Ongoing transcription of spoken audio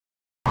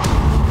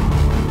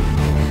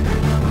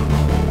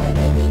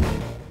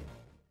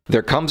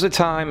There comes a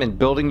time in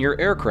building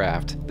your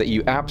aircraft that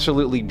you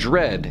absolutely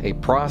dread a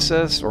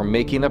process or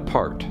making a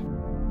part.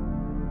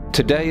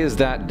 Today is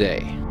that day.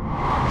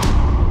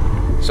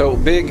 So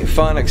big,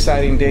 fun,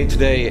 exciting day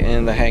today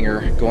in the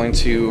hangar. Going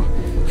to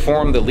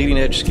form the leading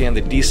edge scan,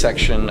 the D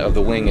section of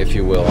the wing, if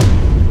you will,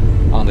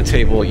 on the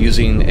table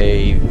using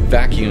a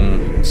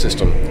vacuum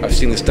system. I've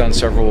seen this done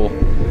several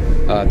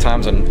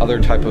times on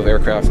other type of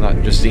aircraft,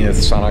 not just Zenith,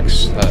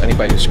 Sonics,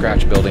 anybody who's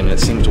scratch building, and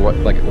it seems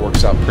like it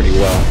works out pretty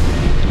well.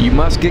 You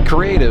must get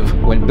creative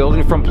when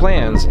building from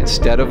plans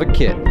instead of a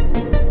kit.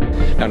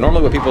 Now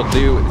normally what people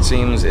do, it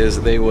seems, is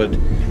they would,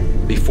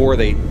 before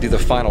they do the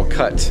final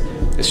cut,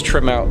 is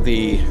trim out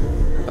the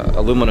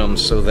aluminum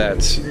so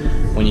that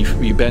when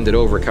you bend it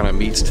over, it kind of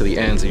meets to the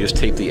ends, and you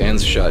just tape the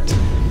ends shut.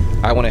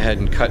 I went ahead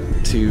and cut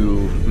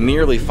to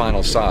nearly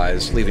final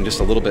size, leaving just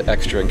a little bit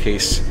extra in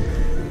case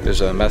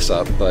there's a mess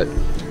up. But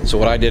so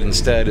what I did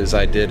instead is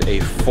I did a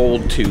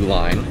fold to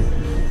line,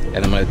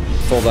 and I'm going to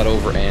fold that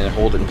over and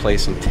hold it in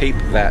place and tape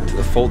that to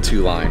the fold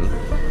to line,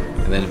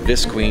 and then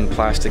visqueen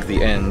plastic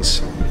the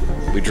ends.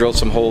 We drilled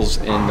some holes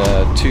in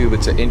the tube.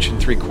 It's an 1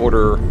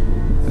 3/4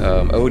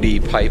 OD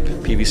pipe,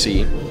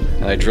 PVC,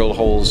 and I drilled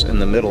holes in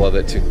the middle of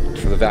it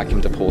for the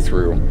vacuum to pull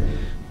through.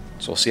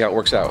 So we'll see how it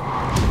works out.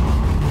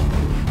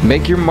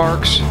 Make your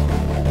marks,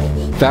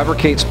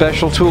 fabricate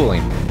special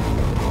tooling,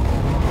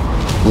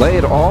 lay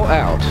it all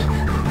out,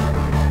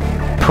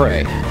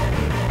 pray.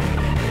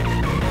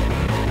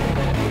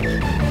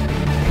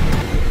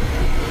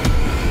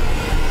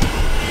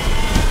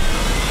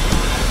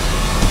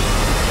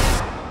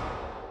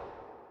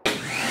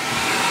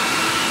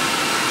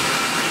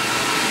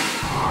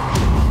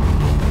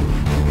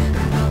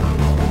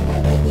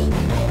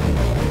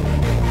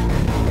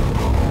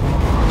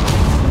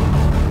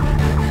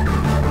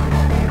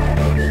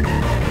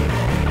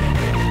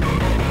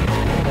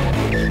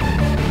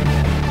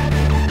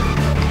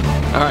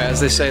 Alright,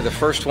 as they say, the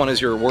first one is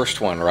your worst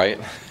one, right?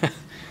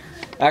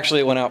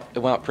 Actually, it went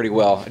out pretty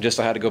well.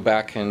 I had to go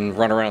back and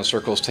run around in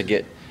circles to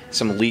get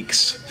some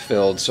leaks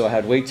filled. So I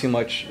had way too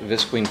much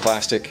visqueen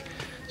plastic.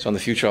 So in the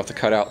future I'll have to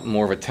cut out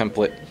more of a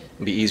template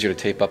and be easier to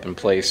tape up in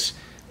place.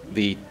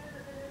 The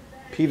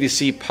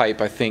PVC pipe,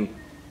 I think,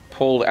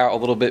 pulled out a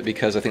little bit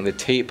because I think the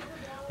tape,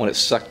 when it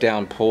sucked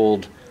down,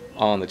 pulled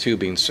on the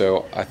tubing.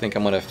 So I think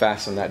I'm going to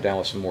fasten that down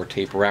with some more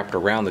tape wrapped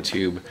around the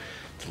tube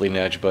to the leading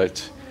edge.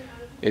 But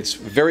it's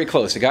very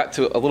close. It got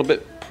to a little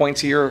bit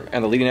pointier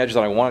and the leading edge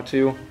than I want it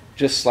to,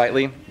 just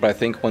slightly, but I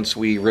think once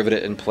we rivet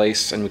it in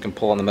place and we can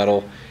pull on the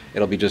metal,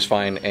 it'll be just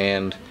fine.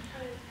 And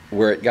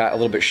where it got a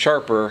little bit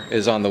sharper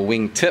is on the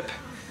wing tip,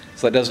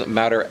 so that doesn't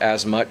matter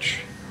as much.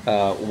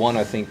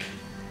 I think,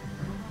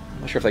 I'm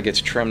not sure if that gets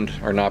trimmed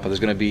or not, but there's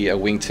going to be a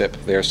wing tip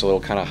there, so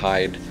it'll kind of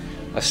hide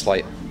a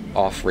slight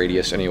off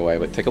radius anyway,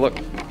 but take a look.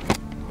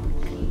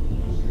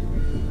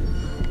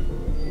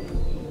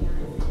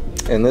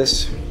 And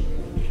this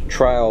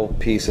trial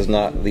piece is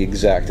not the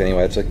exact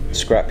anyway. It's a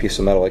scrap piece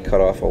of metal I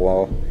cut off a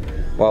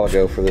while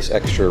ago for this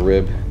extra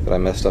rib that I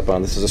messed up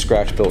on. This is a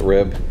scratch built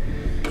rib,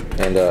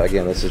 and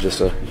again, this is just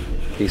a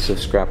piece of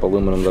scrap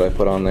aluminum that I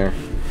put on there.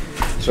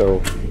 So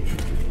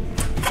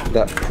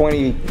that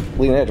pointy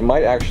leading edge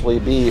might actually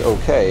be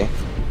okay.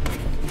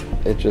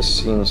 It just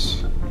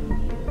seems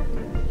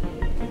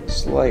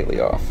slightly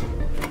off.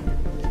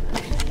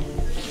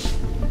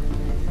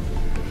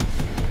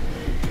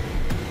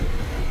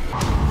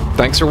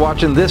 Thanks for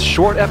watching this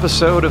short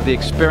episode of the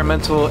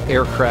Experimental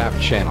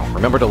Aircraft channel.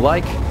 Remember to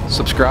like,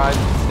 subscribe,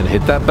 and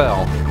hit that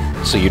bell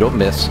so you don't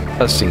miss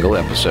a single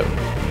episode.